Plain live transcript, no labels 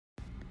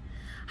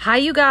Hi,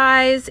 you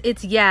guys.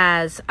 It's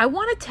Yaz. I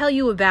want to tell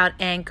you about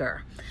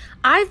Anchor.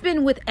 I've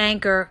been with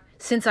Anchor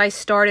since I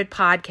started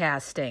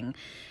podcasting,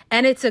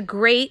 and it's a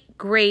great,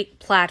 great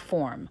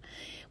platform.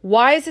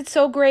 Why is it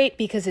so great?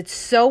 Because it's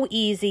so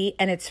easy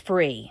and it's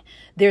free.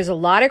 There's a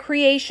lot of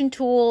creation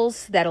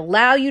tools that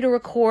allow you to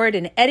record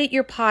and edit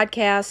your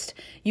podcast.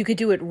 You could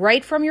do it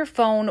right from your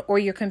phone or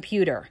your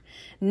computer.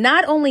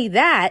 Not only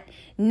that,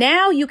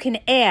 now you can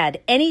add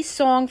any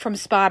song from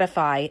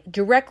Spotify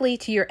directly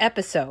to your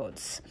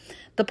episodes.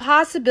 The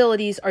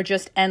possibilities are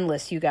just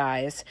endless, you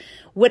guys.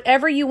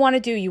 Whatever you want to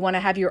do, you want to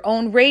have your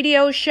own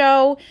radio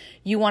show,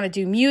 you want to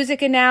do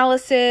music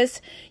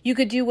analysis, you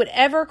could do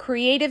whatever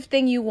creative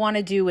thing you want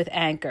to do with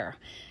Anchor.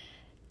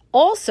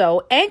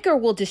 Also, Anchor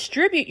will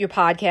distribute your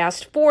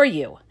podcast for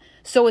you.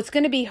 So it's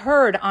going to be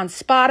heard on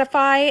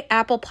Spotify,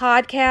 Apple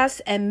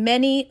Podcasts, and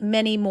many,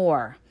 many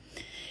more.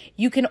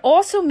 You can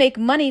also make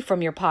money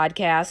from your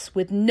podcasts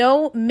with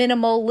no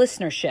minimal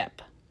listenership.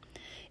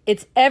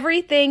 It's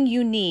everything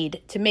you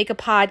need to make a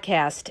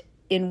podcast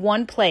in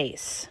one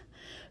place.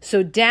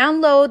 So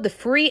download the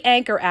free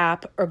Anchor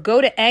app or go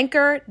to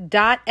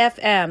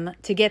anchor.fm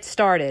to get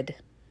started.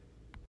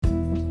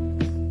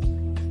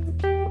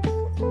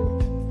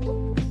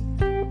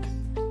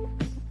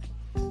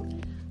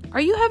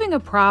 Are you having a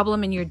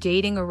problem in your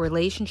dating or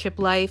relationship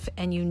life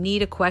and you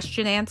need a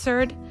question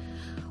answered?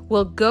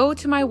 Well, go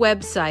to my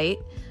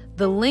website.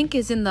 The link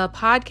is in the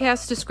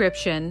podcast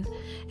description,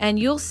 and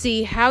you'll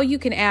see how you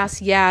can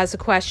ask Yaz a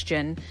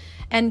question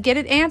and get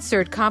it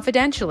answered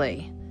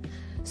confidentially.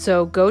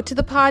 So go to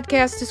the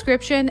podcast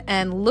description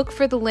and look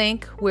for the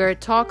link where it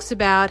talks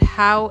about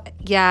how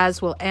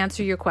Yaz will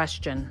answer your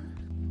question.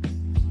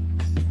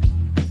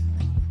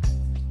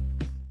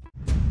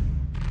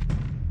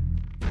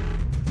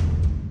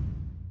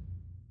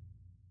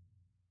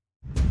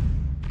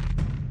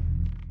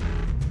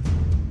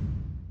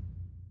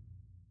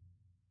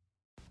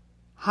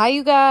 Hi,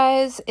 you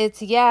guys. It's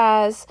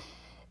Yaz.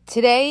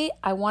 Today,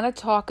 I want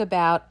to talk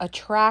about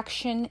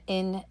attraction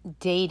in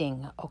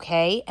dating,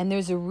 okay? And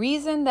there's a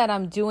reason that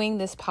I'm doing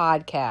this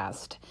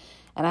podcast,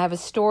 and I have a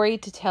story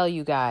to tell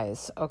you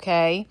guys,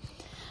 okay?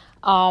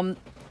 I'm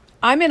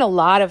in a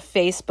lot of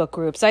Facebook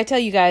groups. I tell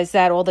you guys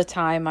that all the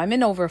time. I'm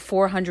in over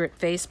 400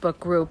 Facebook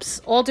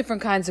groups, all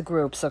different kinds of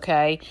groups,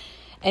 okay?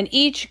 And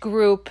each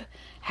group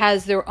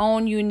has their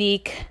own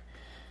unique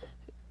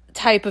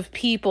type of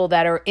people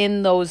that are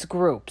in those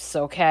groups,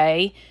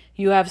 okay?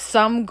 You have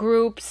some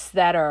groups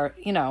that are,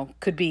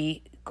 could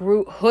be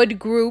hood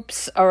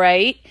groups, all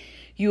right?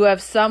 You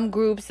have some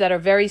groups that are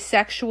very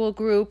sexual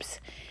groups,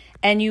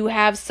 and you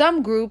have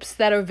some groups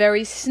that are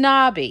very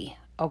snobby,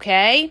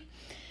 okay?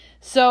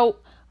 So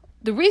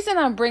the reason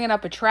I'm bringing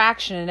up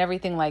attraction and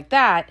everything like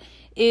that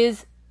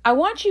is I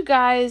want you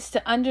guys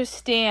to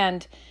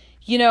understand,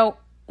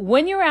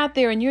 when you're out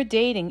there and you're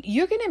dating,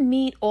 you're going to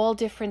meet all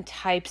different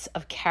types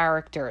of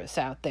characters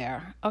out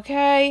there,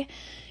 okay?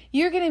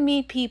 You're going to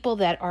meet people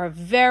that are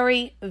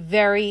very,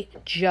 very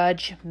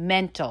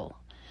judgmental.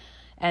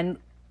 And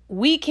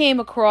we came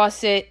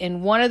across it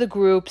in one of the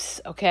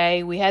groups,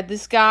 okay? We had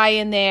this guy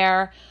in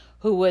there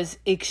who was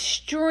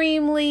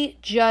extremely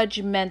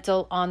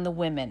judgmental on the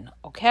women,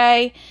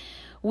 okay?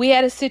 We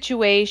had a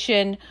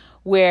situation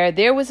where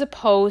there was a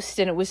post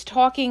and it was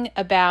talking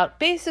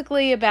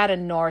basically about a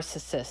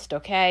narcissist,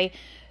 okay?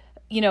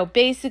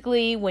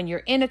 Basically when you're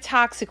in a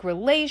toxic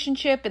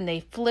relationship and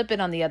they flip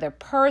it on the other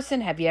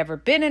person. Have you ever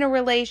been in a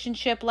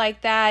relationship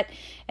like that?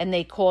 And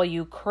they call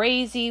you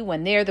crazy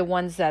when they're the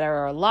ones that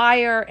are a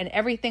liar and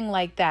everything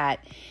like that.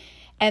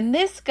 And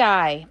this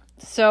guy,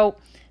 so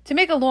to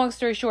make a long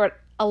story short,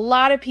 a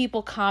lot of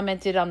people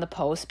commented on the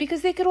post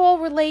because they could all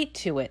relate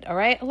to it, all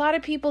right? A lot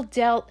of people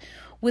dealt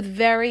with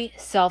very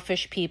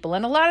selfish people.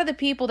 And a lot of the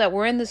people that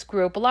were in this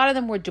group, a lot of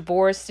them were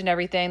divorced and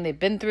everything. They've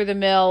been through the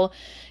mill.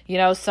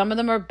 Some of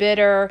them are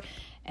bitter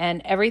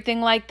and everything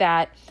like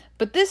that.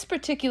 But this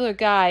particular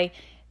guy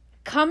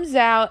comes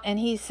out and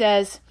he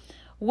says,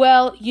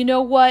 well, you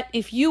know what?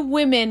 If you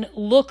women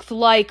looked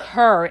like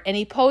her, and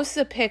he posts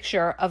a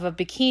picture of a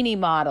bikini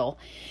model,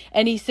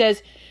 and he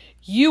says,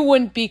 you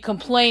wouldn't be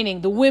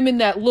complaining. The women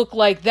that look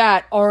like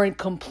that aren't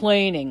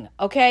complaining,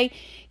 okay?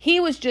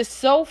 He was just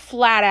so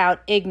flat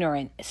out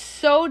ignorant,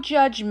 so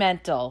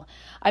judgmental.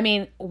 I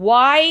mean,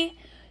 why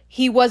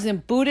he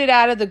wasn't booted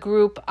out of the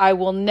group, I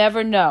will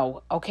never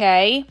know,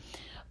 okay?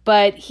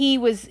 But he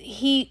was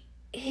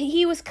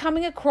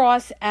coming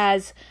across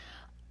as,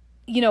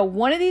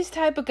 one of these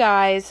type of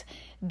guys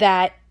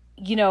that,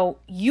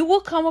 you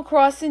will come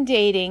across in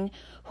dating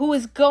who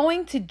is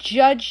going to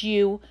judge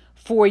you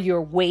for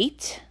your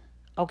weight,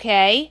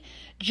 okay?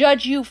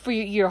 Judge you for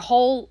your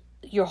whole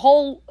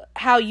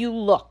how you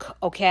look,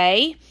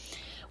 okay?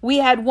 We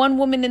had one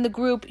woman in the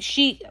group,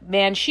 she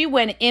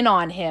went in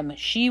on him.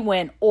 She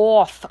went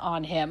off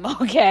on him,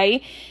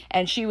 okay?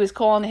 And she was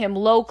calling him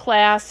low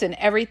class and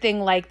everything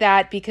like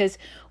that because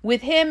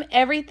with him,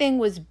 everything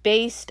was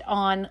based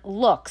on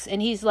looks.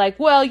 And he's like,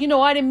 well,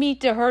 I didn't mean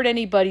to hurt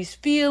anybody's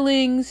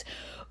feelings,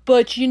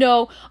 but,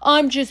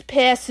 I'm just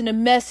passing a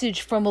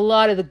message from a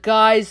lot of the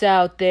guys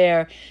out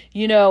there,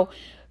 a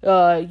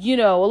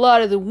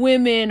lot of the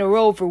women are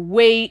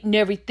overweight and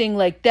everything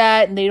like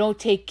that, and they don't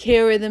take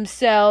care of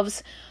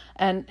themselves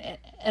and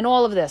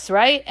all of this,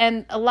 right?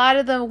 And a lot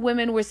of the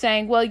women were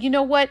saying, well, you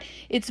know what?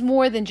 It's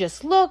more than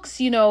just looks,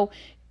 you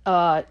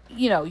got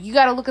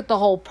to look at the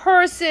whole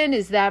person.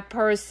 Is that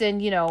person,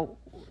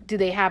 do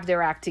they have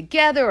their act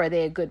together? Are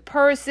they a good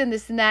person?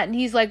 This and that. And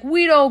he's like,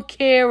 we don't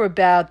care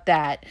about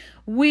that.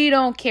 We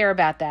don't care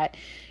about that.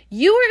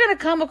 You are going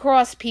to come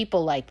across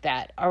people like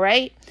that, all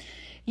right?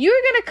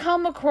 You're going to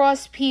come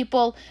across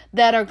people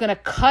that are going to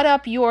cut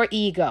up your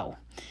ego.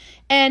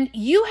 And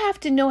you have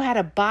to know how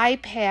to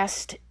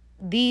bypass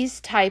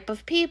these type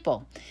of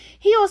people.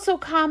 He also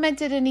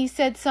commented and he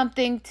said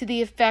something to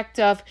the effect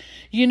of,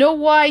 you know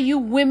why you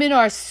women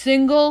are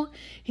single?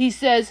 He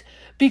says,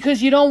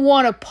 because you don't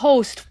want to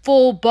post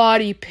full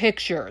body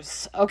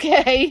pictures,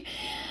 okay?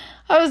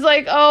 I was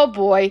like, oh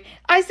boy.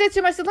 I said to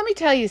him, let me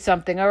tell you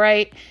something, all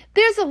right?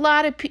 There's a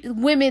lot of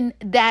women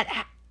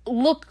that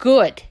look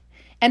good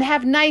and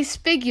have nice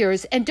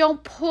figures and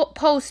don't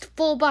post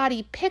full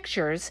body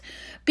pictures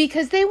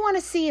because they want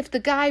to see if the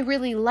guy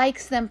really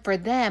likes them for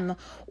them,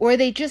 or are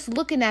they just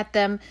looking at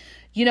them,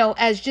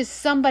 as just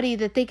somebody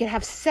that they could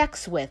have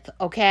sex with,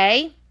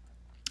 okay?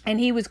 And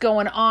he was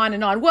going on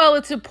and on. Well,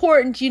 it's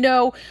important,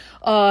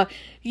 for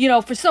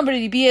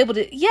somebody to be able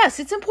to, yes,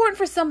 it's important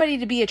for somebody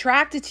to be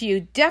attracted to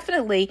you,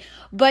 definitely.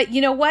 But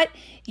you know what?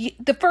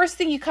 The first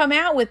thing you come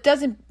out with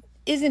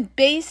isn't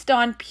based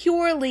on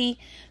purely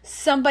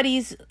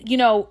somebody's,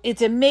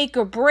 it's a make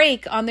or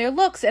break on their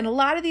looks. And a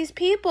lot of these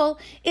people,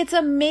 it's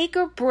a make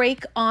or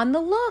break on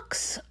the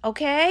looks,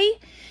 okay?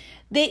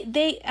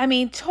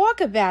 They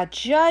talk about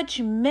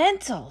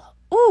judgmental.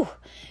 Ooh,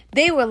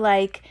 they were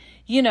like,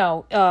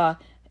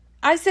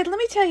 I said, let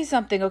me tell you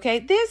something, okay?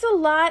 There's a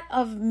lot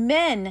of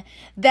men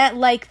that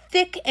like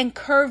thick and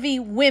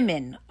curvy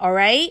women, all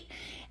right?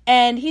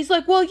 And he's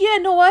like, well, yeah,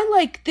 no, I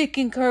like thick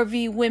and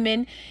curvy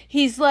women.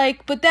 He's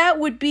like, but that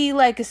would be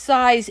like a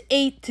size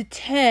 8 to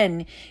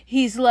 10.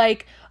 He's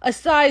like, a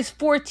size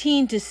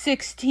 14 to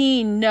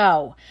 16,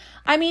 no.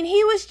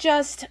 He was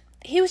just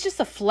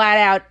a flat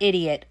out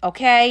idiot,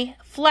 okay?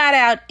 Flat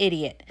out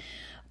idiot.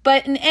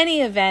 But in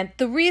any event,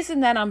 the reason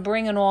that I'm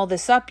bringing all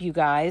this up, you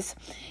guys,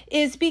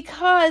 is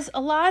because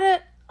a lot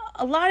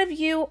of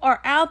you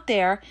are out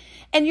there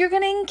and you're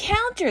going to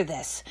encounter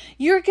this.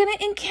 You're going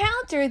to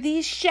encounter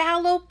these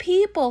shallow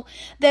people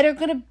that are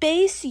going to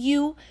base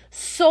you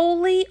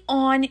solely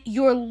on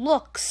your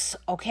looks,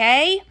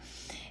 okay?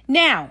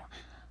 Now,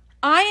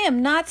 I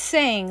am not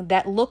saying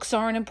that looks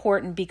aren't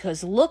important,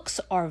 because looks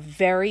are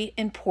very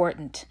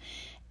important.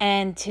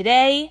 And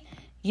today,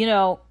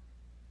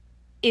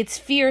 it's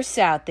fierce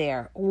out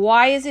there.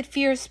 Why is it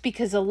fierce?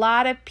 Because a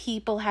lot of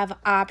people have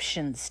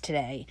options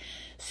today.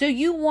 So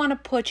you want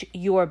to put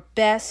your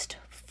best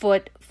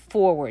foot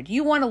forward.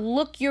 You want to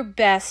look your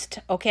best,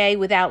 okay,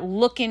 without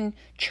looking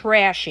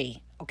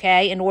trashy,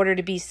 okay, in order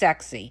to be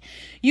sexy.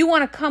 You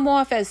want to come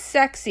off as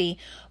sexy,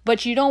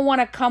 but you don't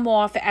want to come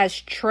off as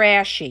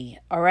trashy,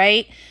 all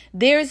right?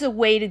 There's a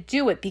way to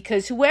do it,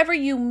 because whoever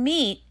you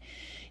meet,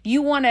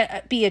 you want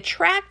to be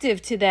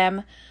attractive to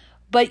them,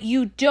 but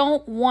you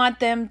don't want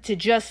them to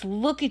just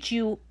look at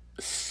you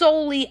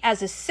solely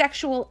as a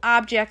sexual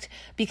object,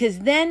 because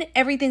then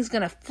everything's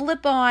going to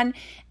flip on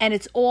and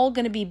it's all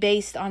going to be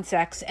based on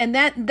sex. And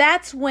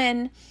that's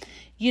when,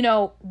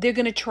 they're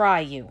going to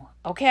try you,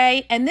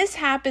 okay? And this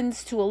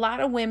happens to a lot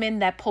of women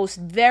that post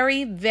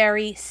very,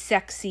 very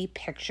sexy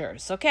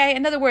pictures, okay?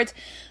 In other words,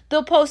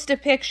 they'll post a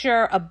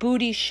picture, a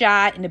booty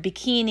shot in a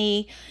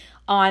bikini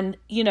on,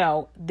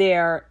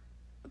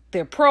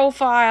 their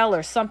profile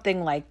or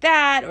something like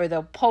that, or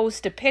they'll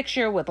post a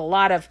picture with a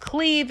lot of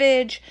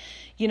cleavage,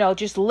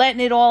 just letting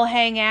it all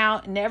hang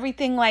out and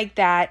everything like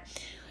that.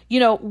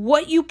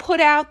 What you put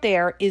out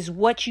there is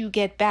what you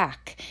get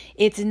back.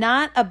 It's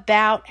not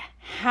about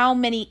how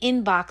many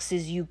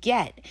inboxes you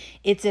get.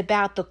 It's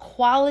about the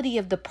quality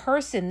of the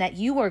person that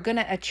you are going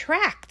to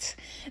attract.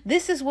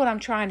 This is what I'm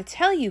trying to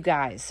tell you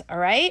guys, all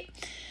right?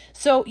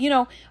 So,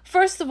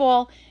 first of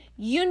all,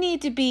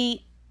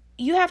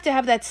 you have to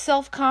have that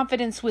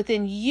self-confidence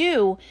within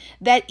you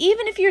that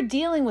even if you're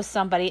dealing with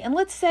somebody, and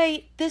let's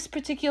say this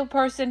particular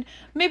person,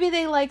 maybe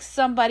they like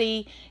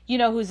somebody,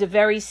 who's a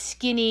very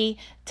skinny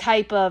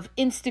type of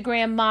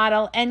Instagram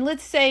model, and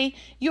let's say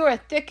you're a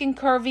thick and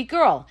curvy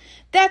girl.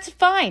 That's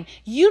fine.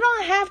 You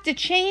don't have to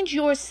change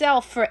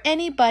yourself for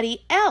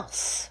anybody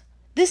else.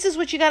 This is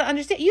what you got to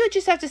understand. You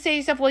just have to say to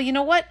yourself, well, you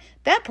know what?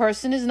 That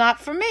person is not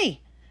for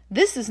me.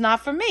 This is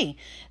not for me.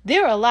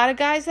 There are a lot of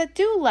guys that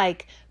do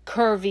like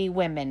curvy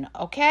women,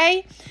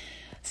 okay?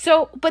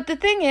 So, but the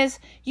thing is,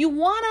 you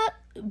want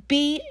to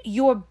be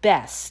your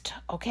best,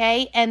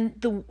 okay? And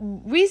the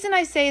reason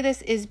I say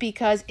this is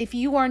because if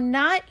you are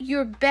not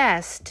your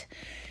best,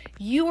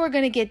 you are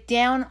going to get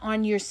down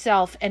on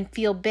yourself and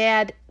feel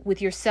bad with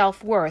your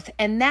self-worth.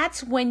 And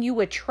that's when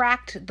you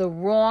attract the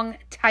wrong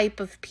type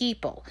of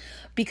people.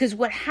 Because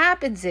what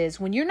happens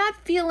is when you're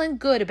not feeling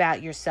good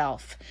about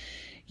yourself,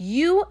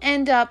 you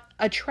end up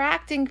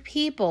attracting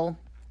people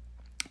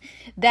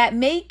that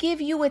may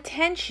give you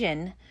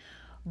attention,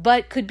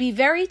 but could be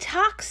very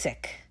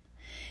toxic.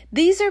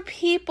 These are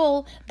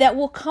people that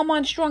will come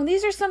on strong.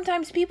 These are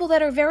sometimes people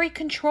that are very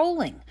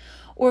controlling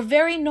or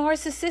very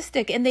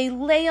narcissistic, and they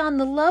lay on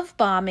the love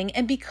bombing.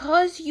 And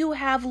because you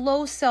have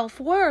low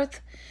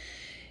self-worth,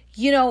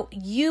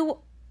 you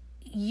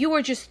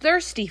are just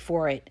thirsty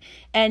for it,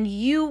 and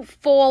you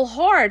fall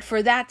hard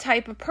for that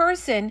type of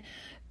person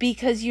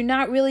because you're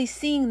not really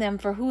seeing them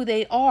for who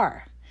they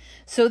are.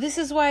 So this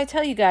is why I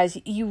tell you guys,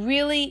 you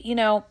really,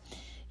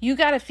 you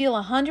got to feel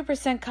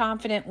 100%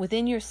 confident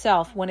within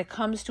yourself when it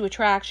comes to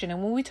attraction.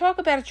 And when we talk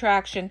about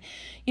attraction,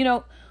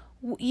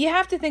 you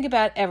have to think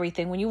about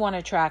everything when you want to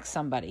attract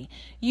somebody.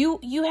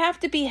 You have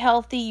to be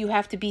healthy. You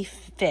have to be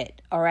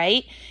fit, all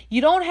right? You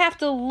don't have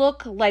to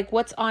look like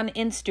what's on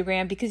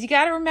Instagram, because you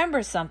got to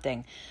remember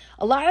something.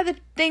 A lot of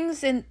the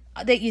things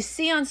that you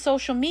see on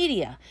social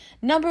media,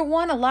 number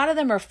one, a lot of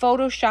them are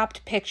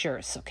photoshopped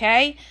pictures,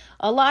 okay?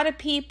 A lot of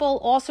people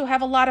also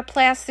have a lot of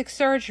plastic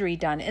surgery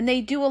done, and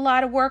they do a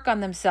lot of work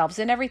on themselves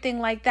and everything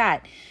like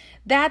that.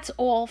 That's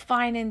all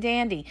fine and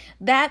dandy.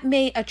 That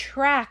may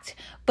attract,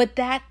 but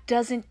that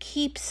doesn't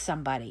keep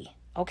somebody,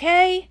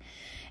 okay?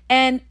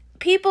 And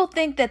people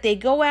think that they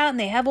go out and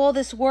they have all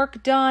this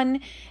work done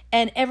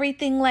and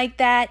everything like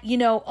that,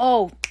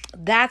 oh,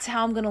 that's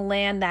how I'm going to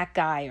land that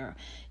guy, or,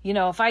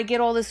 if I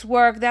get all this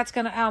work, that's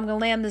how I'm going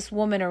to land this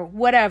woman, or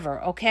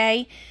whatever,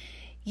 okay?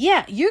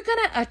 Yeah, you're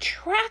going to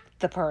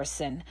attract the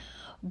person,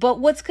 but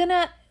what's going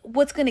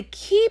to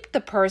keep the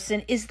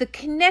person is the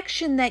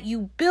connection that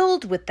you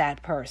build with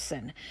that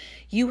person.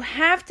 You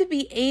have to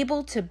be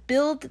able to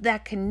build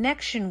that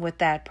connection with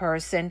that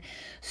person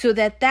so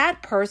that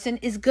that person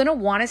is going to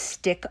want to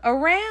stick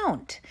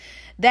around.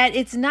 That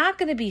it's not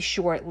going to be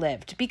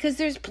short-lived, because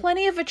there's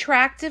plenty of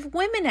attractive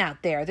women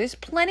out there. There's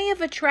plenty of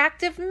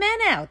attractive men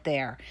out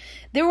there.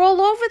 They're all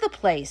over the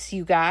place,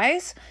 you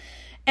guys.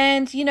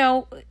 And,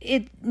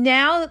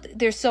 now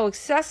they're so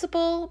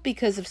accessible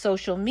because of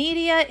social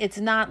media. It's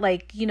not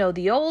like,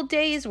 the old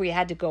days where you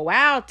had to go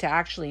out to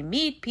actually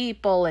meet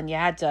people and you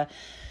had to,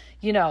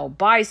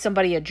 buy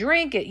somebody a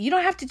drink. You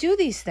don't have to do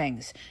these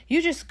things.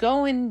 You just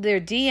go in their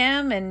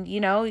DM and,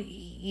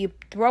 you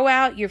throw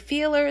out your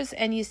feelers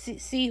and you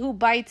see who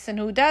bites and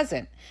who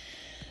doesn't.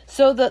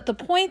 So the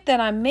point that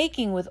I'm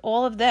making with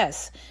all of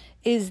this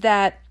is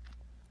that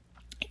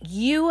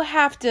you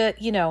have to,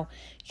 you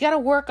got to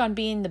work on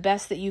being the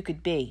best that you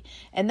could be.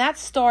 And that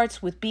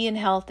starts with being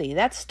healthy.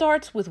 That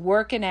starts with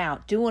working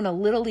out, doing a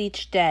little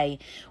each day.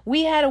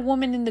 We had a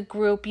woman in the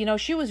group,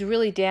 she was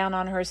really down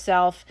on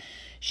herself.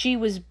 She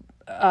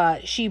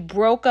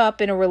broke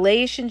up in a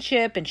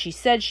relationship, and she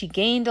said she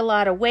gained a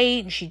lot of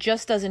weight and she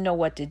just doesn't know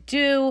what to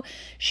do.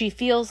 She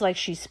feels like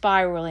she's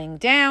spiraling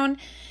down.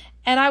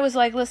 And I was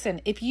like,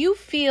 listen, if you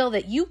feel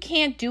that you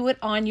can't do it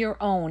on your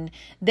own,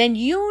 then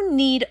you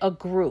need a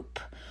group,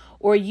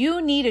 or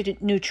you need a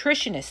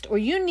nutritionist, or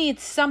you need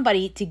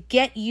somebody to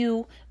get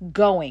you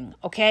going,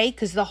 okay?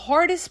 Because the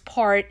hardest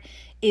part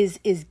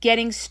is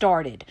getting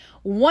started.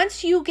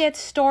 Once you get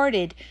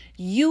started,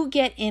 you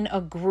get in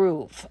a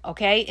groove,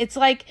 okay? It's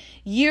like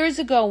years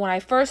ago when I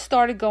first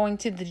started going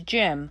to the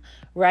gym,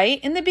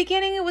 right? In the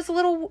beginning, it was a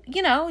little,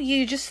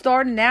 you just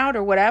starting out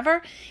or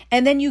whatever,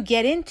 and then you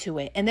get into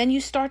it, and then you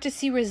start to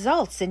see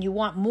results, and you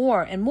want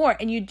more and more,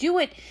 and you do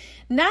it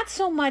not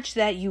so much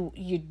that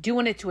you're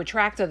doing it to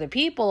attract other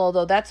people,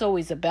 although that's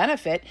always a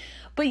benefit,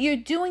 but you're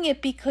doing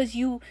it because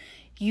you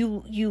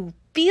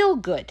feel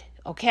good.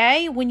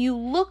 Okay? When you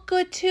look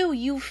good too,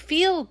 you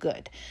feel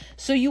good.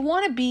 So you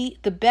want to be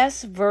the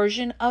best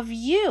version of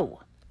you.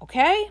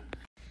 Okay?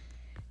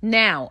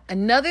 Now,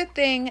 another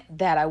thing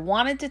that I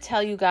wanted to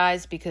tell you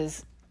guys,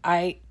 because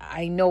I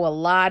know a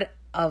lot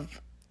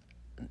of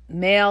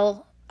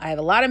I have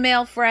a lot of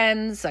male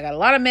friends. I got a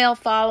lot of male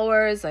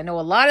followers. I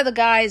know a lot of the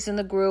guys in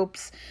the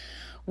groups.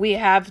 We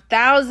have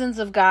thousands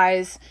of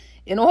guys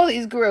in all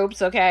these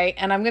groups, okay?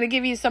 And I'm going to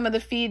give you some of the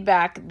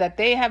feedback that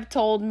they have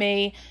told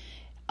me.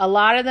 A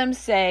lot of them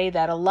say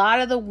that a lot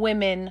of the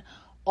women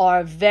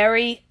are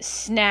very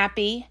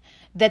snappy,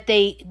 that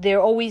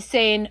they're always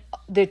saying,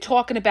 they're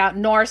talking about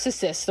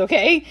narcissists,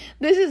 okay?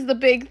 This is the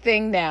big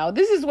thing now.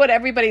 This is what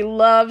everybody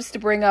loves to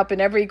bring up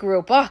in every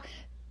group.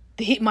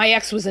 My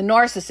ex was a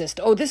narcissist.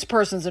 Oh, this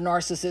person's a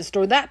narcissist,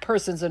 or that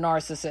person's a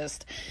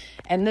narcissist,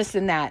 and this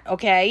and that,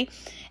 okay?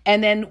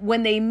 And then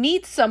when they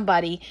meet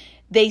somebody,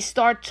 they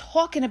start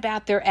talking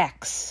about their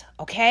ex,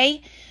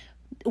 okay?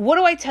 What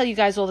do I tell you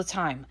guys all the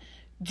time?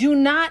 Do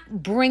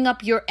not bring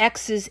up your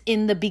exes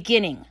in the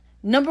beginning.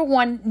 Number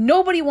one,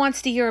 nobody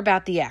wants to hear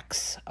about the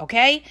ex,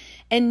 okay?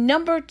 And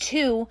number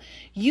two,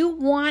 you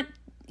want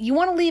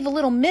to leave a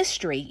little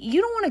mystery. You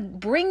don't want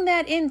to bring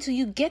that in till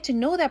you get to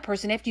know that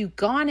person after you've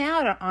gone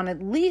out on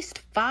at least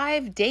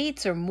 5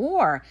 dates or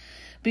more.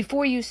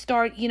 before you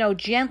start,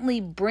 gently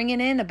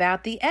bringing in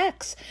about the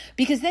ex.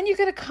 Because then you're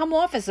going to come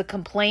off as a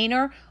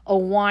complainer, a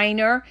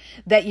whiner,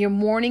 that you're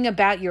mourning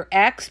about your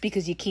ex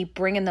because you keep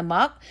bringing them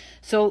up.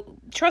 So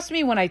trust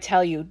me when I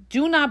tell you,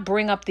 do not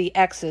bring up the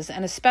exes,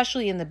 and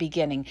especially in the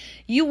beginning.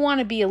 You want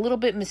to be a little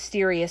bit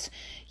mysterious.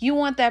 You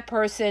want that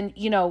person,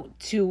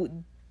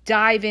 to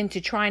dive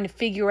into trying to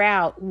figure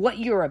out what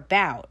you're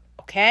about,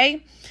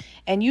 okay?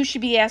 And you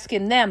should be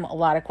asking them a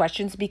lot of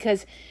questions,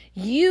 because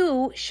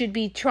you should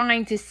be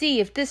trying to see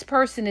if this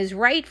person is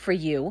right for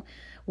you.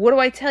 What do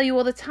I tell you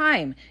all the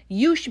time?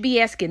 You should be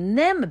asking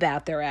them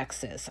about their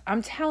exes.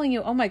 I'm telling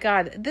you, oh my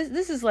God,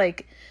 this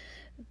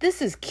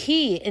is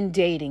key in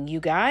dating, you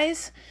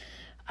guys.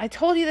 I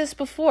told you this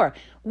before.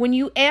 When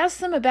you ask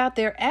them about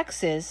their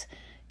exes,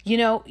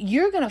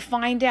 you're going to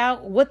find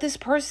out what this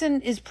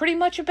person is pretty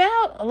much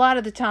about a lot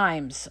of the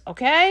times,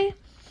 okay?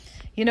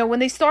 When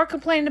they start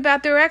complaining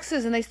about their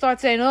exes and they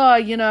start saying,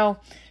 oh,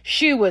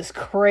 she was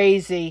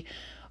crazy,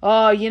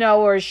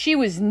 or she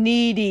was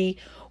needy,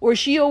 or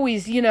she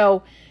always,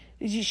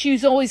 she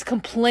was always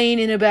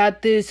complaining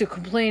about this or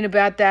complaining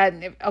about that.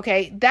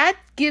 Okay, that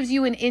gives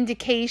you an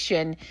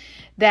indication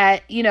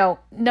that,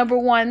 number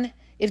one,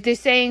 if they're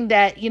saying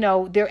that,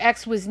 their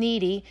ex was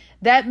needy,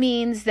 that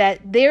means that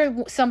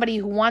they're somebody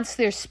who wants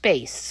their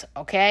space,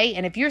 okay?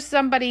 And if you're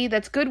somebody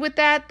that's good with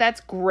that,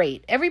 that's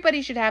great.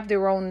 Everybody should have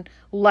their own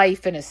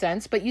life in a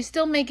sense, but you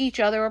still make each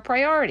other a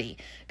priority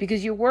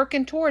because you're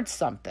working towards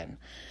something.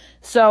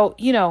 So,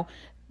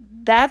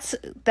 that's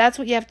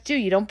what you have to do.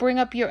 You don't bring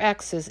up your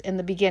exes in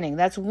the beginning.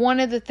 That's one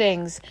of the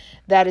things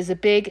that is a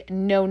big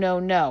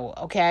no,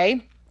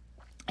 okay?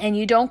 And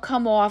you don't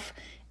come off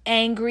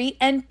angry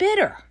and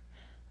bitter.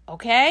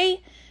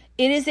 Okay?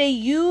 It is a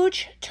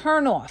huge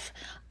turnoff.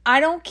 I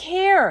don't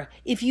care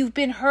if you've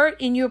been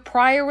hurt in your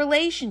prior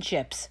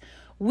relationships.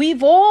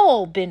 We've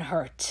all been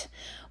hurt.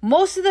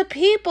 Most of the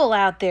people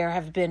out there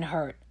have been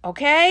hurt.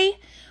 Okay?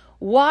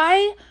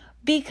 Why?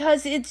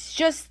 Because it's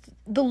just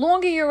the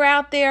longer you're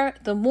out there,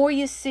 the more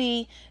you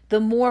see,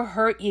 the more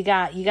hurt you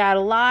got. You got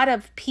a lot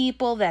of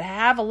people that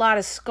have a lot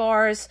of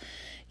scars,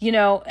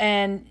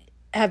 and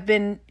have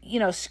been,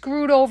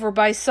 screwed over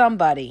by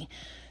somebody.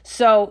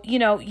 So,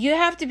 you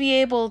have to be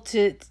able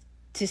to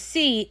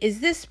see, is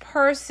this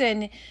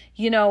person,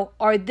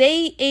 are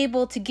they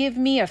able to give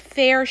me a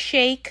fair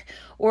shake,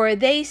 or are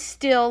they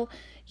still,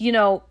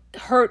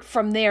 hurt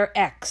from their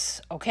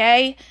ex,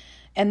 okay?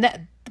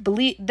 And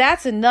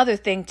that's another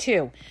thing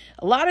too.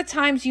 A lot of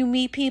times you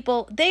meet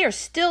people, they are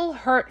still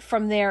hurt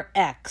from their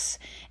ex.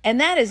 And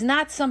that is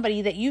not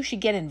somebody that you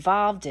should get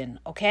involved in,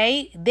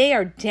 okay? They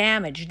are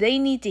damaged. They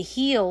need to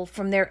heal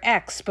from their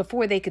ex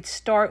before they could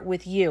start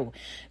with you.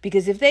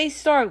 Because if they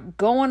start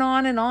going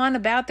on and on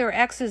about their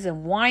exes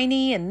and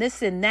whiny and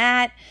this and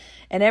that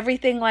and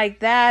everything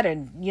like that,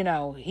 and,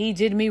 he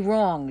did me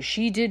wrong,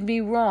 she did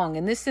me wrong,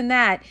 and this and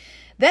that,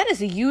 that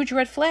is a huge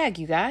red flag,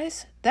 you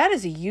guys. That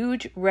is a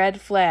huge red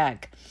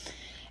flag.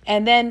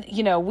 And then,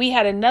 we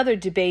had another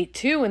debate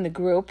too in the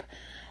group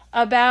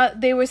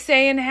about, they were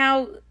saying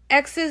how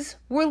exes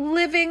were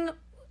living,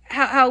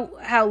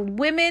 how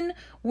women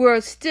were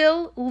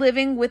still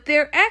living with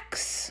their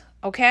ex,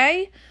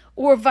 okay?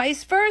 Or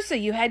vice versa.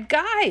 You had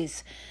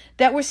guys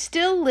that were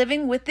still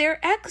living with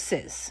their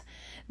exes.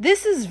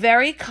 This is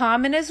very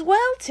common as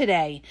well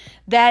today,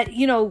 that,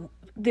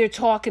 they're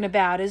talking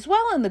about as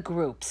well in the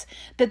groups,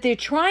 that they're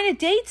trying to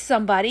date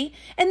somebody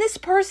and this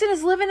person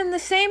is living in the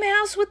same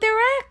house with their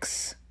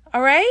ex.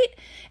 All right?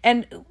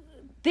 And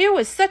there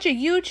was such a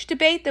huge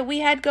debate that we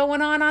had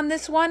going on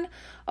this one,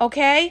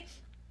 okay?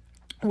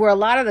 Where a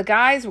lot of the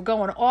guys were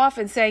going off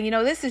and saying,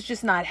 this is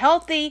just not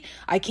healthy.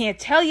 I can't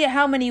tell you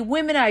how many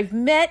women I've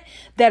met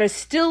that are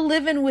still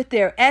living with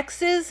their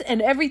exes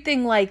and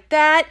everything like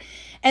that.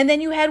 And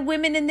then you had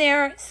women in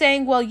there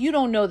saying, well, you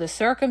don't know the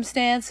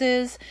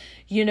circumstances.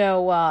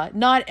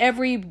 Not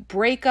every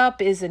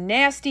breakup is a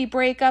nasty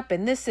breakup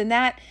and this and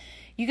that.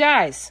 You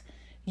guys,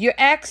 your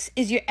ex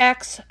is your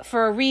ex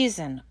for a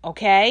reason,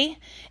 okay?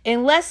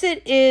 Unless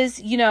it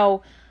is,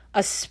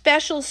 a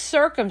special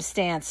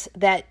circumstance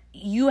that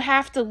you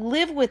have to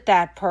live with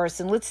that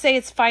person. Let's say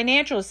it's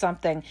financial or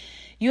something.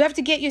 You have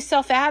to get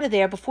yourself out of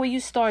there before you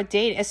start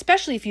dating,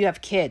 especially if you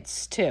have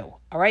kids too,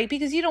 all right?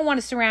 Because you don't want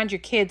to surround your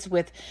kids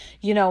with,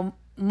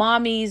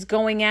 mommies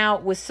going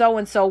out with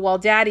so-and-so while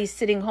daddy's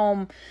sitting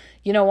home,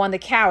 on the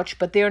couch,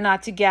 but they're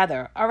not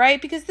together, all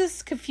right? Because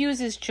this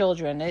confuses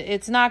children.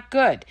 It's not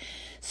good.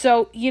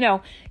 So,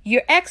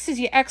 your ex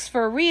is your ex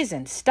for a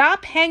reason.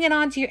 Stop hanging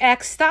on to your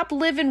ex. Stop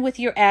living with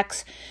your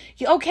ex.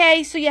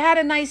 Okay, so you had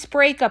a nice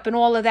breakup and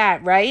all of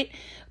that, right?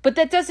 But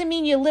that doesn't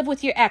mean you live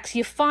with your ex.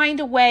 You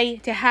find a way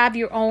to have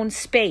your own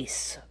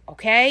space,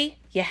 okay?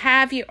 You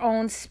have your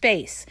own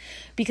space.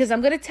 Because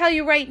I'm going to tell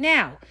you right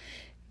now,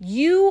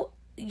 you're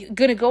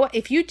going to go,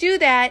 if you do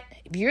that,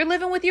 if you're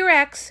living with your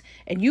ex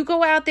and you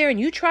go out there and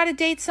you try to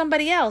date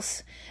somebody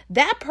else,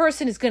 that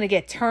person is going to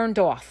get turned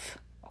off,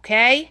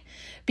 okay?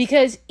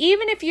 Because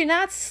even if you're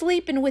not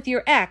sleeping with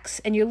your ex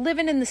and you're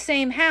living in the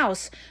same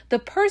house, the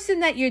person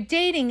that you're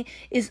dating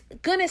is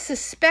going to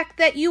suspect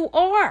that you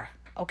are,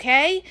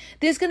 okay?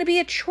 There's going to be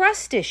a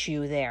trust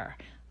issue there.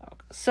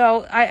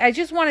 So I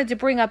just wanted to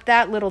bring up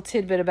that little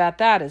tidbit about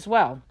that as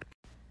well.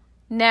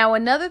 Now,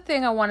 another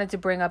thing I wanted to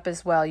bring up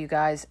as well, you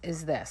guys,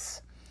 is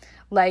this.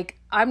 Like,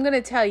 I'm going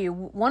to tell you,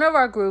 one of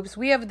our groups,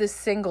 we have this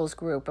singles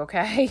group,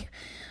 okay?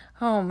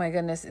 Oh my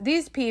goodness.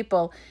 These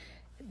people,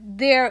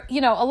 they're,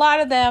 a lot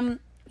of them,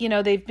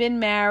 they've been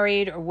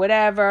married or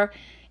whatever,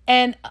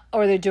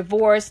 or they're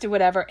divorced or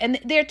whatever.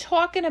 And they're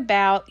talking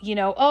about,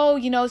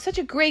 such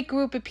a great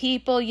group of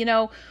people,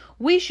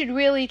 we should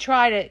really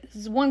try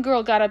to, one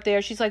girl got up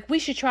there, she's like, we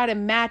should try to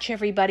match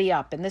everybody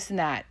up and this and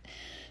that.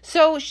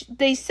 So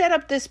they set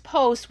up this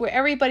post where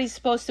everybody's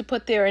supposed to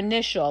put their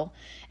initial.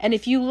 And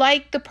if you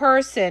like the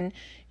person,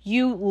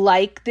 you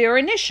like their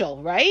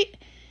initial, right?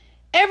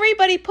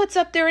 Everybody puts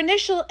up their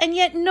initial, and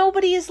yet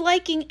nobody is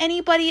liking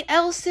anybody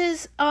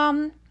else's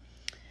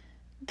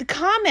the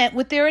comment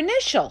with their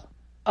initial,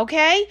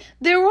 okay?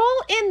 They're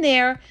all in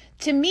there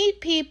to meet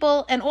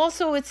people, and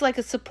also it's like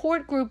a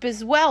support group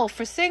as well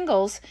for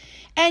singles,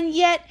 and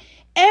yet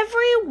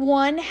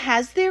everyone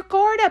has their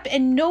guard up,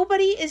 and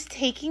nobody is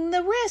taking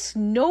the risk.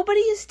 Nobody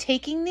is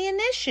taking the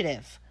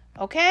initiative,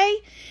 okay?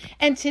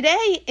 And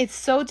today, it's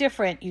so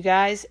different, you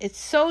guys. It's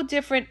so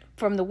different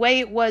from the way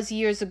it was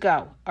years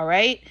ago, all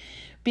right?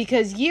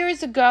 Because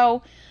years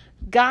ago,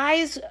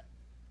 guys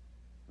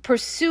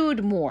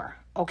pursued more,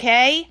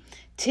 okay?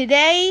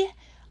 Today,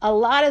 a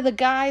lot of the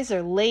guys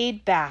are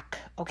laid back,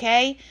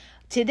 okay?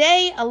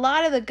 Today, a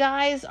lot of the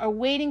guys are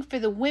waiting for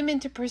the women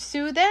to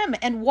pursue them.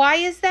 And why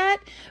is that?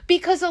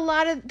 Because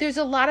there's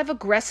a lot of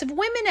aggressive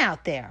women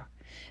out there.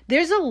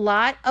 There's a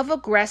lot of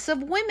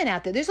aggressive women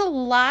out there. There's a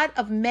lot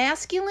of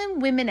masculine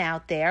women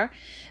out there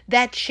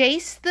that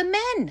chase the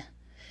men.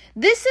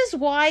 This is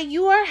why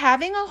you are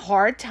having a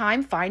hard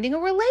time finding a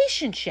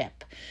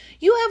relationship.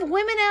 You have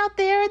women out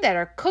there that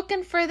are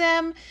cooking for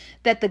them,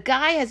 that the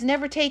guy has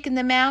never taken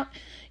them out.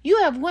 You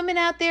have women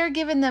out there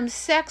giving them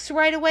sex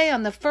right away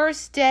on the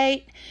first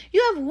date.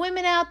 You have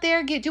women out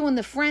there doing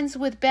the friends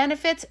with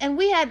benefits. And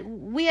we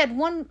had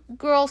one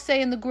girl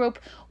say in the group,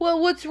 well,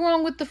 what's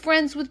wrong with the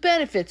friends with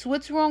benefits?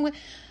 What's wrong with...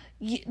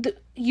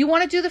 You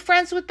want to do the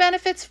friends with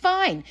benefits?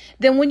 Fine.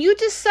 Then when you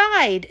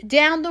decide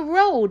down the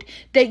road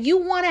that you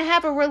want to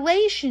have a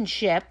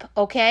relationship,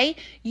 okay,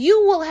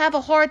 you will have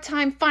a hard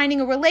time finding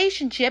a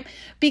relationship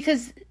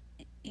because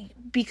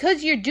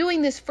you're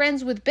doing this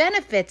friends with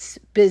benefits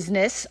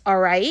business, all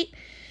right?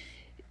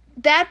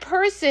 That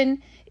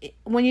person,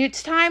 when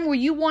it's time where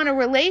you want a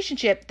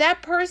relationship,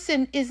 that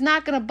person is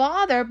not going to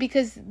bother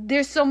because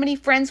there's so many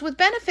friends with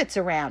benefits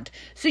around.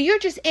 So you're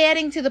just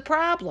adding to the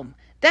problem.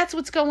 That's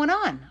what's going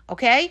on,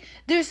 okay?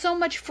 There's so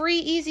much free,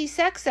 easy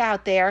sex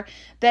out there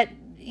that,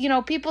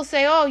 people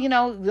say,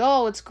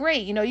 oh, it's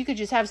great. You could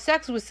just have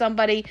sex with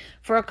somebody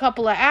for a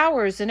couple of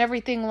hours and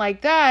everything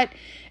like that.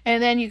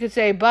 And then you could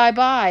say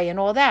bye-bye and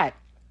all that.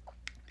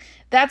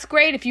 That's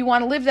great if you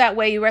want to live that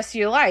way the rest of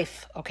your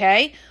life,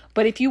 okay?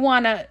 But if you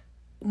want to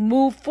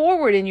move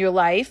forward in your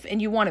life and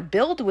you want to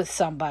build with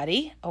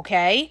somebody,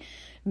 okay?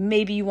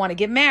 Maybe you want to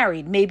get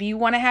married. Maybe you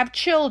want to have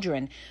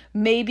children.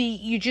 Maybe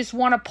you just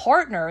want a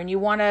partner and you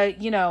want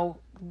to,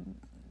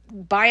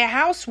 buy a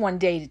house one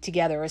day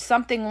together or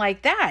something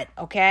like that,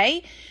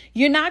 okay?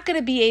 You're not going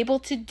to be able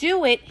to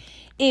do it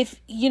if,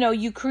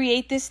 you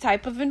create this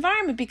type of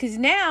environment because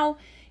now,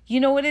 you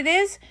know what it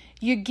is?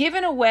 You're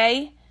giving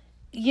away,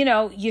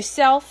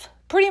 yourself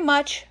pretty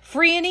much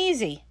free and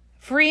easy,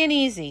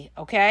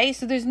 okay?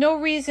 So there's no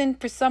reason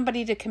for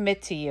somebody to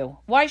commit to you.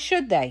 Why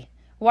should they?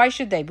 Why?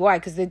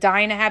 Because they're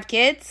dying to have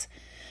kids?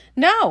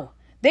 No,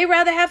 they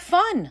rather have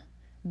fun.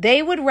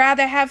 They would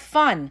rather have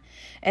fun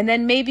and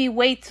then maybe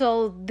wait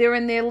till they're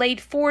in their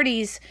late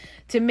 40s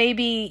to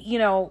maybe,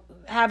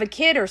 have a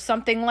kid or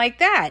something like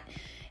that.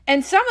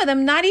 And some of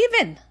them not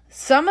even.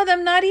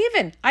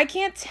 I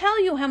can't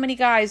tell you how many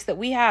guys that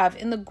we have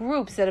in the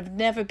groups that have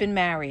never been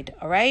married,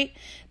 all right?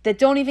 That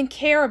don't even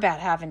care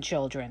about having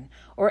children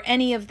or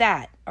any of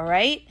that, all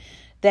right?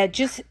 That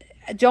just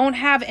don't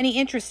have any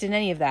interest in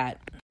any of that.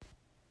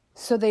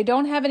 So they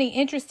don't have any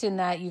interest in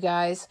that, you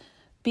guys,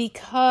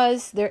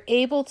 because they're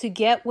able to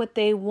get what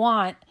they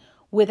want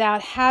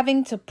without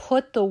having to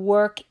put the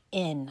work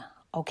in,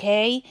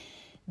 okay?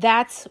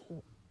 That's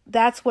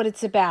what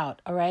it's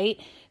about, all right?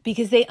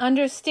 Because they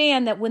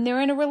understand that when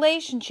they're in a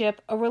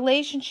relationship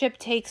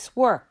takes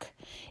work.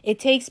 It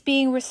takes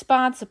being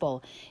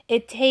responsible.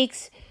 It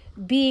takes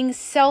being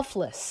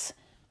selfless,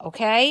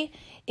 okay?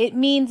 It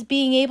means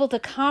being able to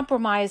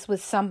compromise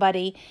with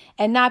somebody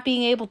and not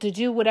being able to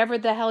do whatever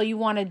the hell you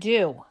want to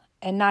do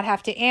and not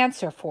have to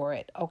answer for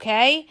it,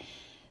 okay?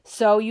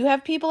 So you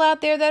have people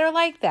out there that are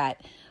like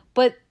that.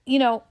 But,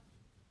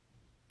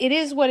 it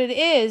is what it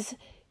is.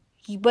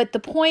 But the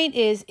point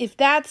is, if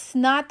that's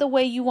not the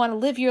way you want to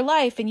live your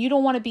life and you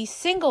don't want to be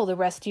single the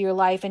rest of your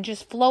life and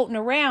just floating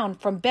around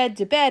from bed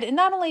to bed, and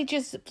not only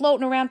just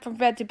floating around from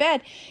bed to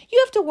bed,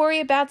 you have to worry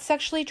about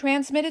sexually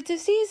transmitted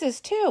diseases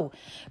too.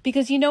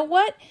 Because you know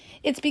what?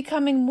 It's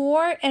becoming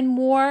more and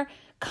more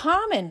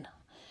common.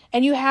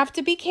 And you have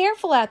to be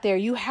careful out there.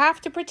 You have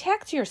to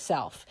protect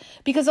yourself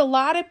because a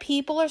lot of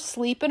people are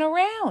sleeping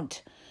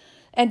around.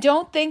 And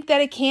don't think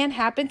that it can't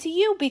happen to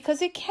you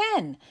because it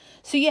can.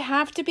 So you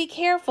have to be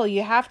careful.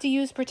 You have to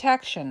use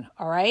protection,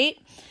 all right?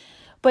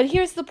 But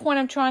here's the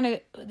point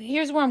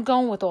here's where I'm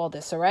going with all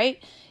this, all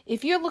right?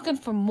 If you're looking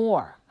for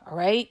more, all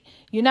right,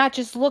 you're not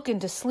just looking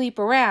to sleep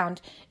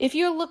around. If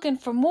you're looking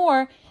for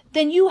more,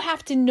 then you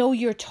have to know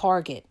your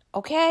target,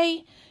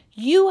 okay?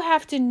 You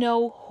have to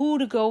know who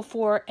to go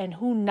for and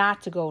who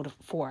not to go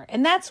for.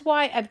 And that's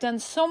why I've done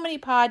so many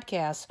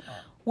podcasts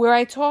where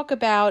I talk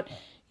about,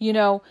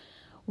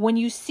 when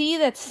you see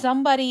that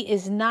somebody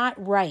is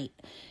not right,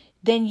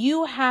 then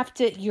your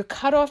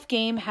cutoff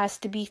game has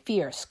to be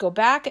fierce. Go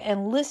back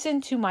and listen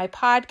to my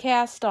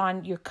podcast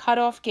on your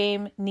cutoff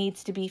game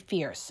needs to be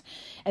fierce.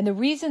 And the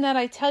reason that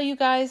I tell you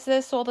guys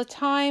this all the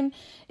time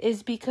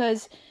is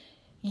because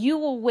you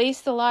will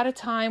waste a lot of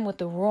time with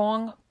the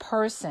wrong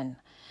person.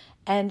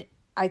 And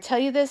I tell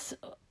you this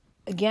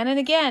again and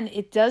again,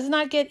 it does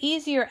not get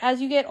easier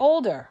as you get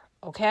older,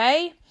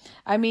 okay?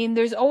 I mean,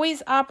 there's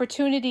always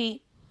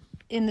opportunity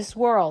in this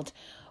world,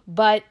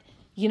 but,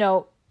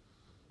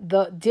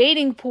 the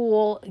dating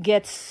pool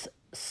gets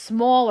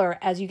smaller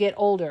as you get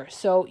older.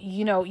 So,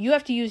 you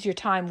have to use your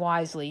time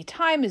wisely.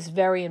 Time is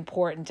very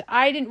important.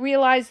 I didn't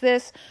realize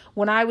this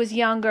when I was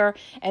younger,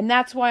 and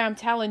that's why I'm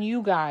telling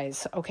you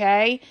guys,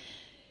 okay?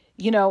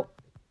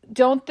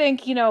 Don't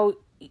think,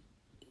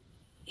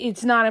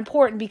 it's not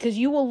important because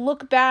you will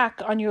look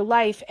back on your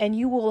life and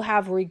you will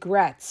have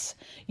regrets.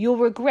 You'll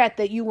regret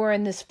that you were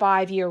in this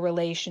 5-year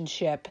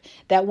relationship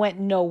that went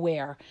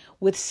nowhere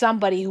with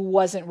somebody who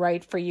wasn't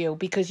right for you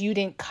because you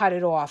didn't cut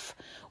it off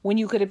when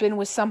you could have been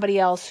with somebody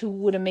else who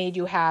would have made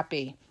you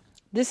happy.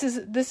 This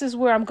is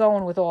where I'm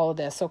going with all of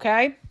this,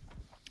 okay?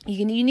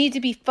 You need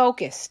to be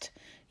focused.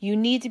 You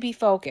need to be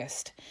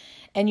focused.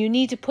 And you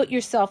need to put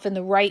yourself in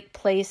the right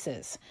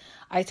places.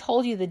 I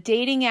told you the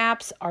dating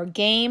apps are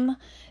game.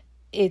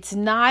 It's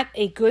not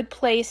a good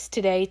place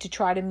today to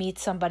try to meet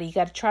somebody. You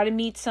got to try to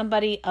meet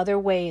somebody other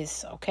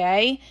ways,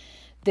 okay?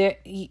 There,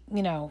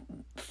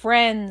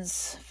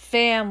 friends,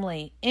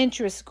 family,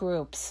 interest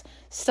groups,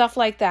 stuff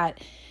like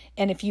that.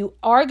 And if you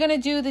are going to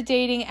do the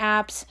dating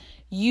apps,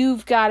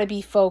 you've got to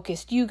be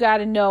focused. You got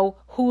to know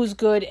who's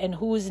good and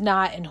who's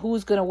not and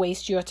who's going to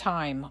waste your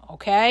time,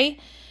 okay?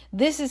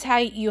 This is how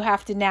you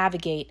have to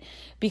navigate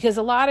because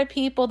a lot of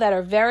people that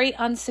are very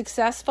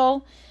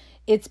unsuccessful,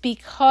 it's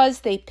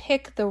because they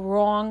pick the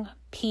wrong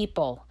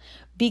people,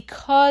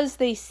 because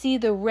they see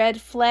the red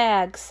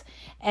flags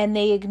and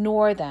they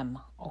ignore them,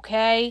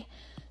 okay?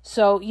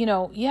 So,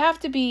 you have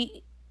to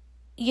be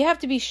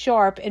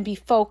sharp and be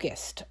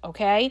focused,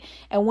 okay?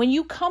 And when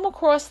you come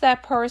across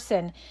that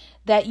person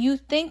that you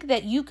think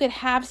that you could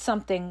have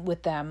something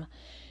with them,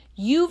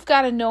 you've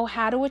got to know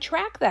how to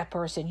attract that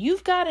person.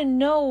 You've got to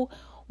know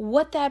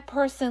what that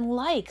person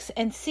likes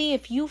and see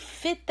if you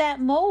fit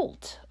that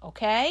mold,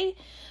 okay?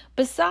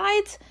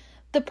 Besides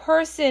the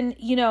person,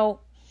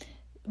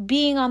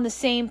 being on the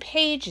same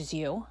page as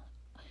you,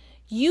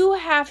 you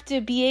have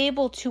to be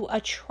able to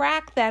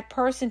attract that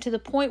person to the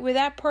point where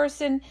that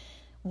person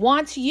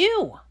wants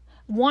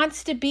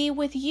to be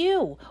with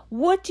you.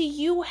 What do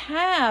you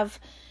have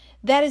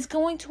that is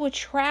going to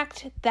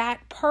attract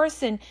that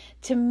person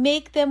to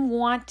make them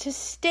want to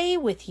stay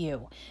with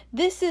you?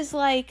 This is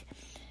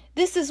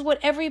what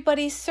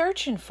everybody's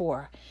searching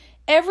for.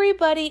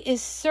 Everybody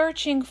is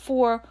searching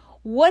for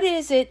what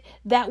is it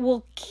that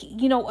will,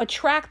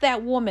 attract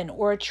that woman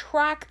or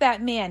attract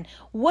that man?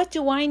 What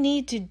do I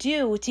need to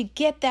do to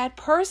get that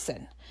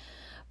person?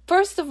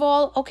 First of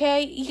all,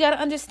 okay, you got to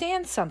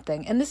understand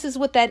something. And this is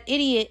what that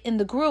idiot in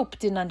the group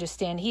didn't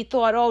understand. He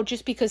thought,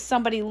 just because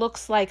somebody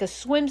looks like a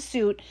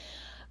swimsuit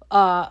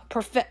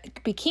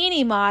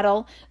bikini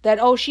model, that,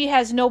 she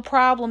has no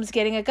problems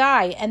getting a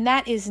guy. And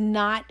that is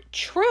not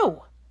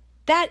true.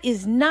 That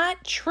is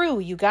not true,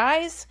 you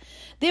guys.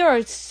 There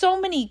are so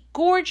many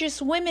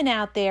gorgeous women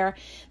out there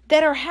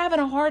that are having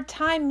a hard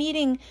time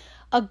meeting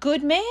a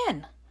good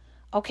man,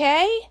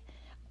 okay?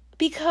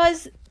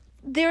 Because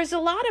there's a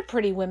lot of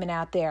pretty women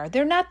out there.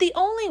 They're not the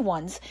only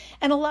ones.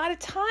 And a lot of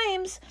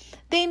times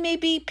they may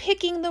be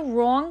picking the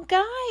wrong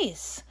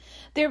guys.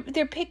 They're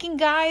picking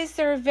guys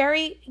that are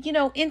very,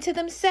 into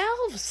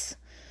themselves.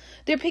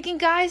 They're picking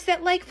guys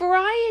that like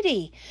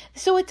variety.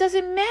 So it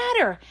doesn't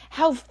matter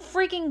how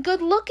freaking good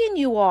looking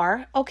you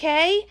are,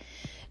 okay?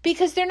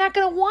 Because they're not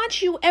going to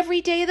want you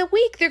every day of the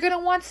week. They're going to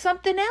want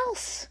something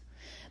else.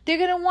 They're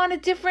going to want a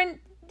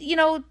different,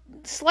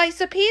 slice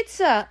of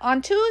pizza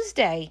on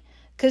Tuesday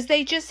because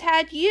they just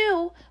had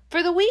you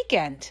for the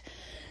weekend.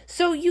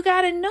 So you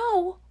got to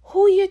know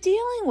who you're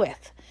dealing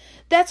with.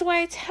 That's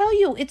why I tell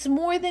you, it's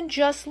more than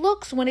just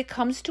looks when it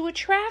comes to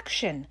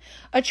attraction.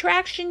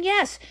 Attraction,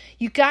 yes,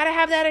 you got to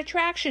have that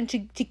attraction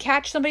to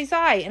catch somebody's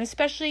eye. And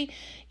especially,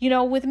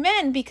 with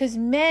men, because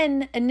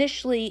men,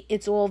 initially,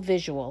 it's all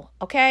visual,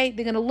 okay?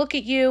 They're going to look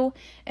at you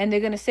and they're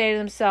going to say to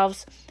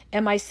themselves,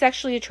 am I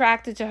sexually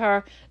attracted to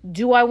her?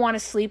 Do I want to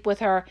sleep with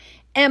her?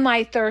 Am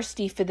I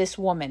thirsty for this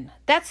woman?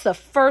 That's the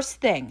first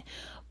thing.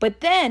 But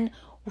then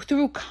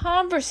through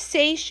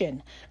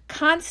conversation,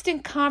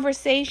 constant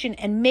conversation,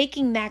 and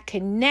making that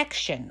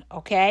connection,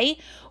 okay,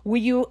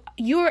 where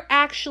you're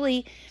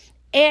actually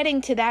adding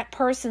to that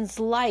person's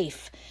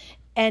life.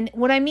 And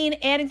when I mean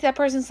adding to that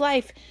person's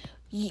life,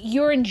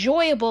 you're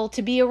enjoyable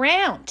to be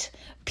around.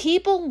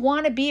 People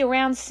want to be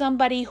around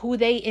somebody who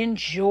they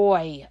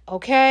enjoy,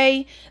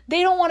 okay?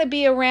 They don't want to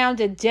be around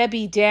a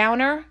Debbie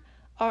Downer.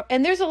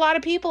 And there's a lot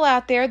of people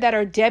out there that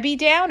are Debbie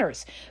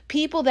Downers.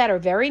 People that are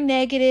very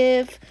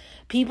negative,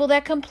 people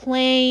that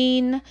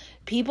complain,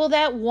 people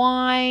that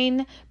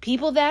whine,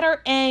 people that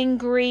are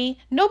angry.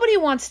 Nobody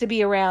wants to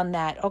be around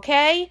that,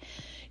 okay?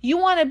 You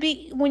want to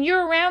be, when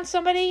you're around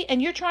somebody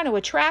and you're trying to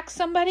attract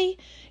somebody,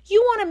 you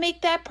want to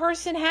make that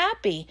person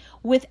happy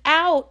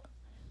without,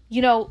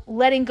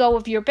 letting go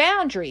of your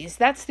boundaries.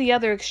 That's the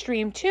other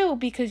extreme too,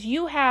 because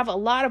you have a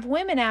lot of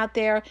women out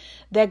there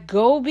that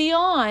go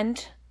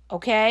beyond,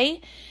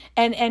 okay,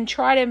 and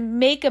try to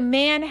make a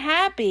man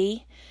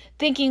happy,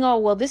 thinking, oh,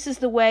 well, this is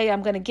the way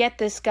I'm going to get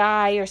this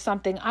guy or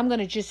something. I'm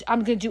going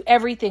to do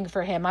everything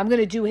for him. I'm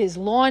going to do his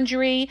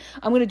laundry.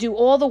 I'm going to do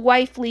all the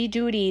wifely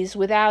duties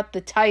without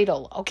the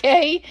title,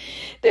 okay?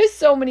 There's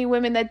so many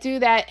women that do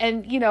that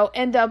and,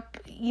 end up,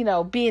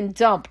 being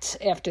dumped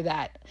after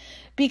that.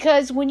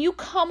 Because when you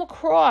come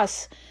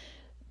across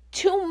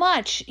too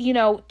much,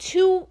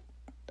 too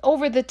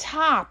over the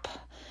top,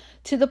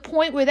 to the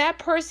point where that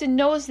person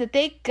knows that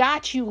they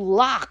got you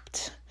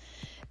locked,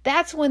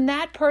 that's when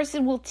that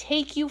person will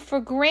take you for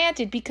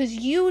granted because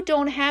you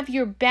don't have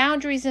your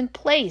boundaries in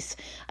place.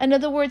 In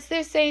other words,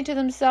 they're saying to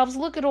themselves,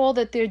 look at all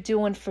that they're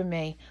doing for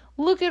me.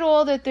 Look at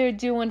all that they're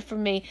doing for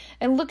me.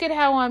 And look at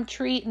how I'm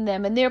treating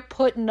them. And they're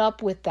putting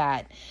up with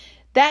that.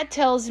 That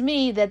tells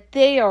me that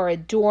they are a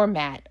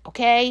doormat,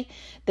 okay?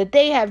 That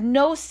they have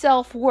no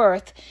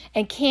self-worth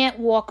and can't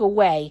walk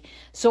away.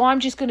 So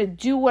I'm just going to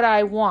do what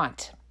I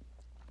want.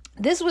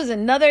 This was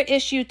another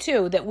issue,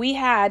 too, that we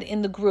had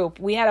in the group.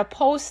 We had a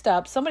post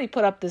up. Somebody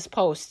put up this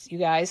post, you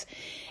guys.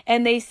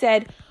 And they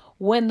said,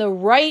 when the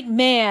right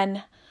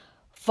man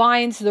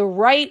finds the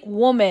right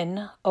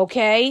woman,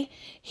 okay,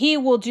 he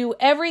will do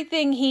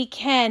everything he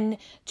can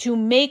to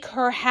make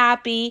her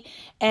happy.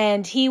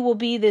 And he will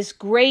be this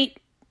great,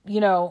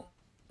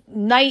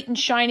 knight in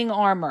shining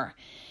armor.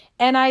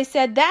 And I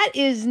said, that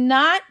is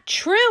not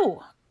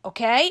true.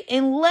 Okay,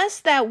 unless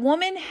that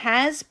woman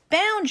has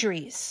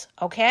boundaries,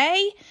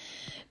 okay?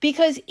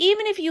 Because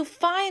even if you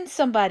find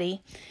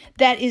somebody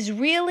that is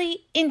really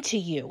into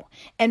you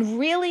and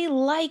really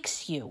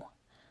likes you,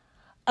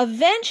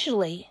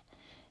 eventually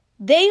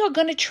they are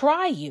going to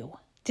try you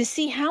to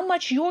see how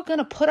much you're going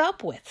to put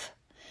up with.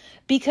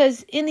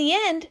 Because in the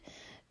end,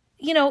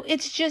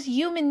 it's just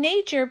human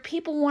nature.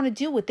 People want to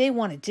do what they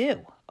want to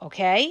do.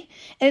 Okay?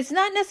 And it's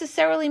not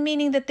necessarily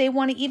meaning that they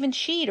want to even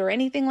cheat or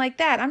anything like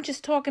that. I'm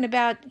just talking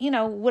about,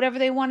 whatever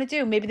they want to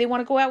do. Maybe they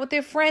want to go out with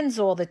their friends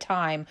all the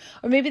time.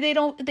 Or maybe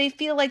they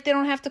feel like they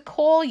don't have to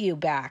call you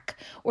back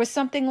or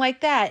something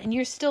like that. And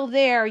you're still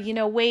there,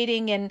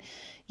 waiting and,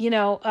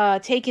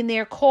 taking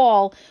their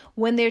call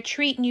when they're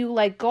treating you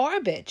like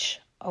garbage.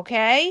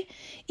 Okay?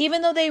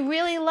 Even though they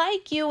really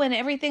like you and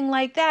everything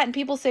like that. And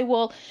people say,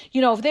 well,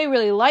 if they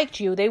really liked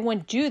you, they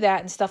wouldn't do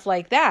that and stuff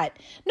like that.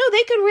 No,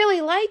 they could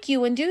really like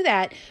you and do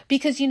that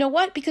because you know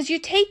what? Because you're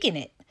taking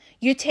it.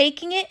 You're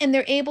taking it and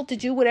they're able to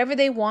do whatever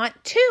they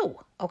want too.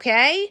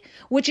 Okay?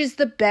 Which is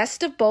the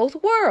best of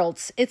both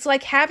worlds. It's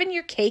like having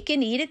your cake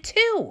and eat it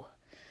too.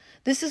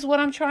 This is what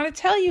I'm trying to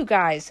tell you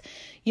guys.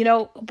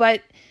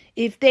 But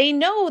if they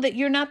know that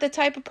you're not the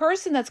type of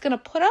person that's going to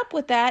put up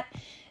with that,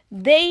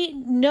 they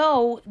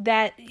know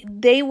that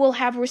they will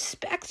have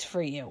respect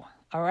for you,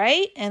 all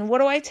right? And what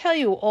do I tell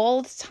you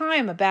all the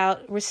time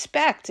about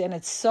respect? And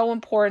it's so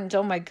important.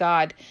 Oh, my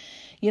God.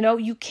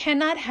 You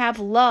cannot have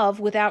love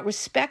without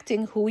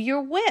respecting who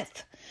you're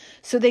with.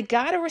 So they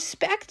got to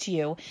respect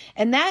you.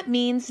 And that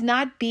means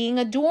not being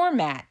a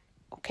doormat,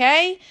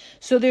 okay?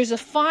 So there's a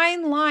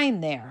fine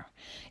line there.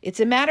 It's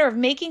a matter of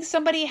making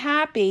somebody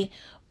happy,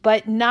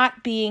 but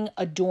not being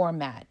a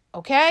doormat,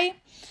 okay?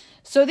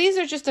 So these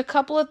are just a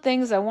couple of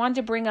things I wanted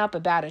to bring up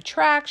about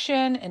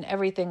attraction and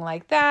everything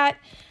like that.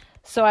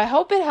 So I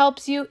hope it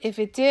helps you. If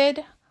it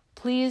did,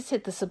 please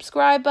hit the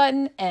subscribe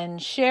button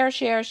and share,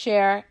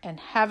 and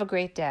have a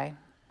great day.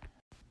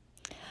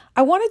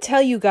 I want to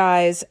tell you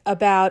guys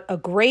about a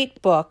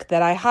great book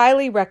that I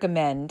highly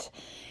recommend.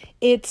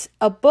 It's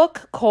a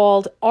book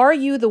called Are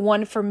You the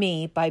One for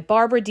Me by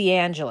Barbara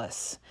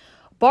DeAngelis.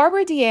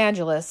 Barbara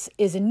DeAngelis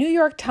is a New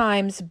York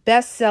Times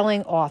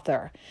best-selling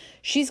author.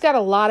 She's got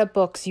a lot of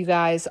books, you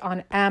guys,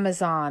 on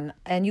Amazon,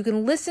 and you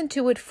can listen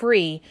to it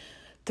free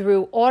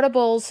through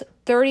Audible's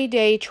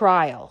 30-day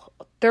trial.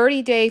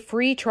 30-day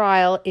free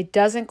trial. It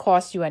doesn't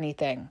cost you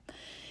anything.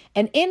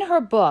 And in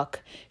her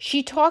book,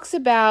 she talks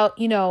about,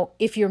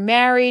 if you're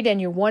married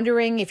and you're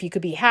wondering if you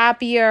could be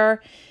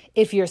happier,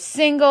 if you're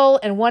single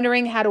and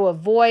wondering how to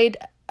avoid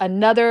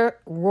another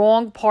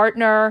wrong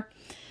partner,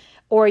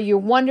 or you're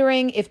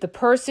wondering if the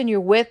person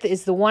you're with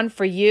is the one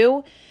for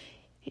you,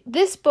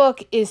 This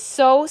book is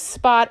so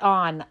spot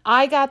on.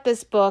 I got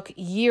this book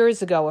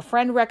years ago. A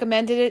friend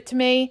recommended it to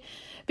me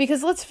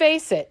because let's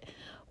face it,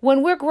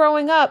 when we're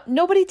growing up,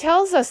 nobody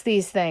tells us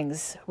these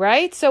things,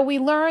 right? So we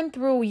learn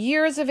through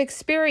years of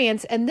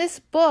experience, and this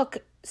book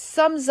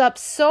sums up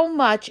so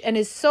much and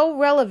is so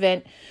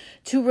relevant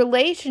to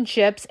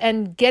relationships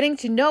and getting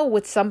to know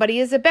what somebody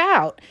is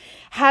about,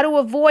 how to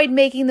avoid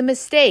making the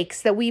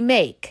mistakes that we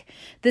make,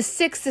 the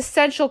 6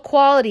 essential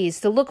qualities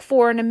to look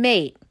for in a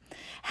mate,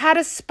 how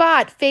to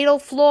spot fatal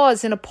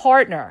flaws in a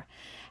partner,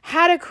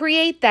 how to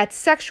create that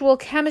sexual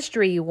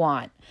chemistry you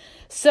want.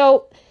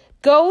 So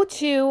go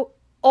to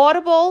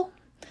Audible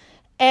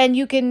and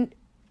you can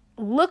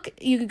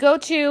go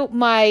to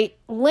my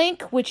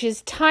link, which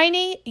is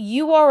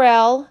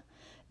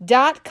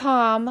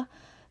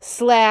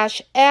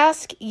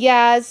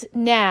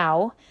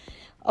tinyurl.com/askyaznow.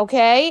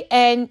 Okay.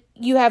 And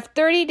you have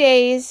 30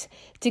 days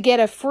to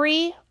get a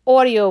free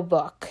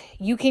audiobook.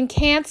 You can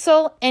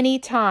cancel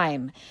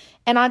anytime.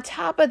 And on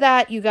top of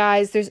that, you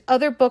guys, there's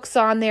other books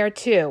on there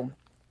too.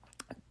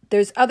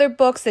 There's other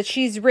books that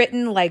she's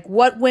written, like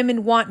What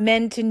Women Want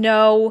Men to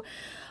Know,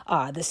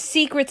 The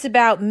Secrets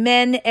About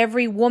Men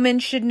Every Woman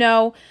Should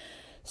Know.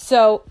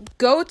 So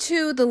go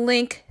to the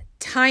link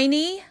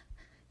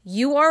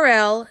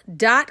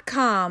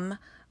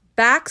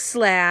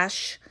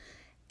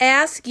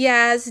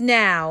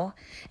tinyurl.com/askyaznow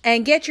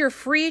and get your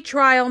free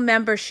trial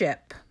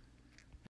membership.